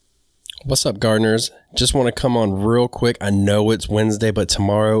What's up, gardeners? Just want to come on real quick. I know it's Wednesday, but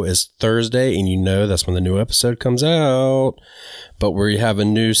tomorrow is Thursday, and you know that's when the new episode comes out. But we have a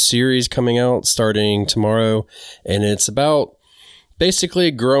new series coming out starting tomorrow, and it's about basically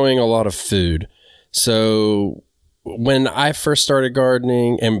growing a lot of food. So when I first started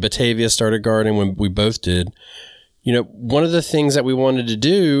gardening and Batavia started gardening, when we both did, you know, one of the things that we wanted to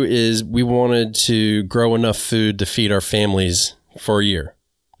do is we wanted to grow enough food to feed our families for a year.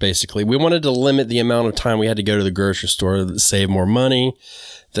 Basically, we wanted to limit the amount of time we had to go to the grocery store to save more money,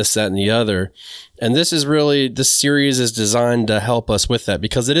 this, that, and the other. And this series is designed to help us with that,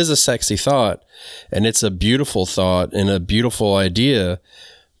 because it is a sexy thought and it's a beautiful thought and a beautiful idea.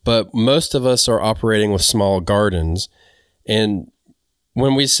 But most of us are operating with small gardens. And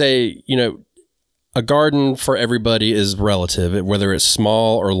when we say, you know, a garden for everybody is relative, whether it's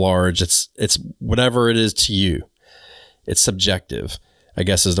small or large, it's whatever it is to you. It's subjective, I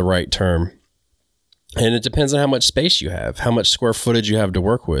guess is the right term. And it depends on how much space you have, how much square footage you have to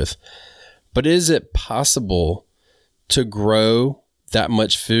work with. But is it possible to grow that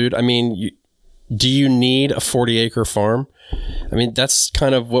much food? I mean, do you need a 40-acre farm? I mean, that's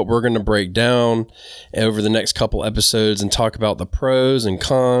kind of what we're going to break down over the next couple episodes and talk about the pros and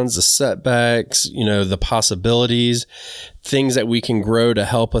cons, the setbacks, you know, the possibilities, things that we can grow to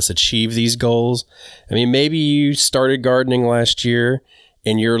help us achieve these goals. I mean, maybe you started gardening last year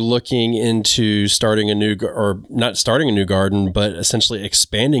and you're looking into not starting a new garden, but essentially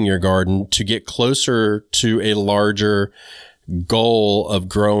expanding your garden to get closer to a larger goal of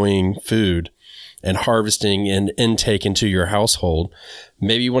growing food and harvesting and intake into your household.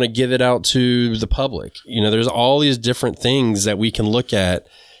 Maybe you want to give it out to the public. You know, there's all these different things that we can look at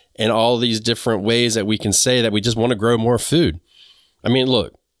and all these different ways that we can say that we just want to grow more food. I mean,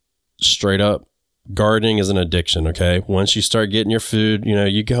 look, straight up, gardening is an addiction, okay? Once you start getting your food, you know,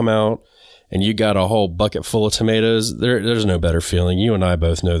 you come out and you got a whole bucket full of tomatoes, there's no better feeling. You and I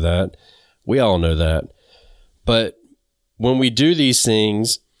both know that. We all know that. But when we do these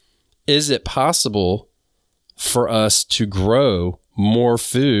things, is it possible for us to grow more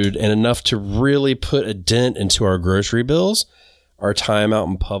food and enough to really put a dent into our grocery bills, our time out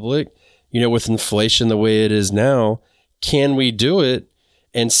in public? You know, with inflation the way it is now, can we do it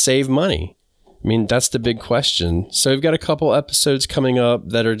and save money? I mean, that's the big question. So we've got a couple episodes coming up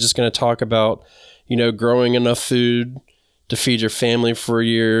that are just going to talk about, you know, growing enough food to feed your family for a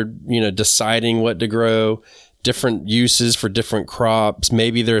year, you know, deciding what to grow, different uses for different crops.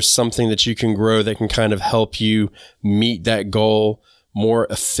 Maybe there's something that you can grow that can kind of help you meet that goal more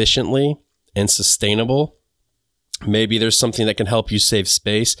efficiently and sustainable. Maybe there's something that can help you save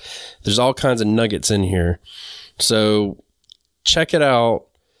space. There's all kinds of nuggets in here. So check it out.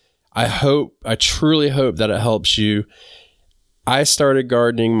 I truly hope that it helps you. I started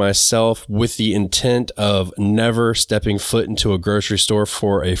gardening myself with the intent of never stepping foot into a grocery store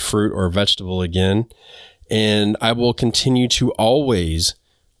for a fruit or vegetable again. And I will continue to always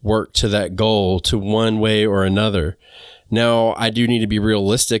work to that goal to one way or another. Now, I do need to be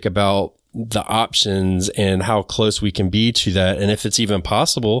realistic about the options and how close we can be to that and if it's even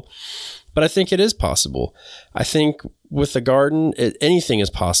possible. But I think it is possible. I think with the garden, anything is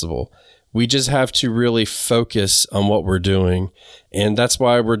possible. We just have to really focus on what we're doing. And that's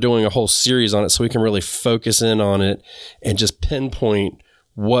why we're doing a whole series on it, so we can really focus in on it and just pinpoint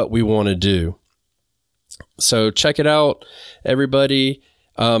what we want to do. So check it out, everybody.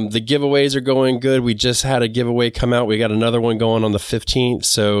 The giveaways are going good. We just had a giveaway come out. We got another one going on the 15th.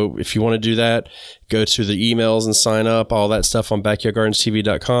 So if you want to do that, go to the emails and sign up, all that stuff on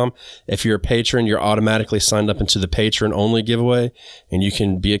backyardgardenstv.com. If you're a patron, you're automatically signed up into the patron only giveaway, and you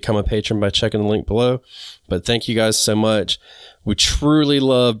can become a patron by checking the link below. But thank you guys so much. We truly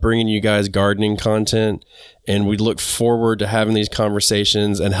love bringing you guys gardening content, and we look forward to having these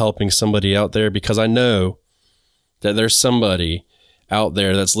conversations and helping somebody out there, because I know that there's somebody out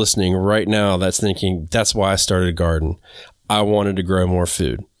there that's listening right now that's thinking, that's why I started a garden. I wanted to grow more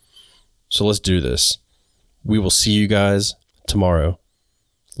food. So let's do this. We will see you guys tomorrow.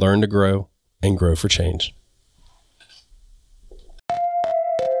 Learn to grow and grow for change.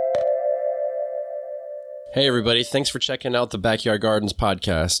 Hey everybody, thanks for checking out the Backyard Gardens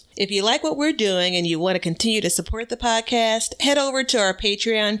podcast. If you like what we're doing and you want to continue to support the podcast, head over to our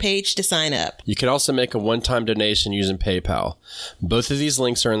Patreon page to sign up. You can also make a one-time donation using PayPal. Both of these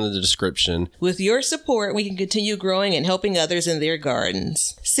links are in the description. With your support, we can continue growing and helping others in their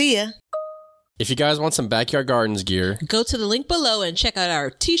gardens. See ya! If you guys want some Backyard Gardens gear, go to the link below and check out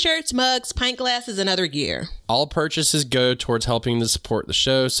our t-shirts, mugs, pint glasses, and other gear. All purchases go towards helping to support the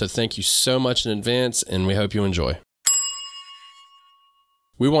show, so thank you so much in advance, and we hope you enjoy.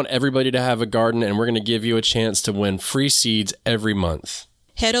 We want everybody to have a garden, and we're going to give you a chance to win free seeds every month.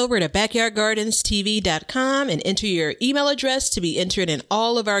 Head over to backyardgardenstv.com and enter your email address to be entered in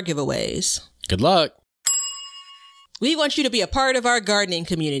all of our giveaways. Good luck. We want you to be a part of our gardening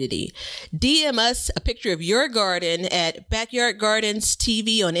community. DM us a picture of your garden at Backyard Gardens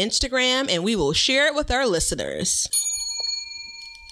TV on Instagram, and we will share it with our listeners.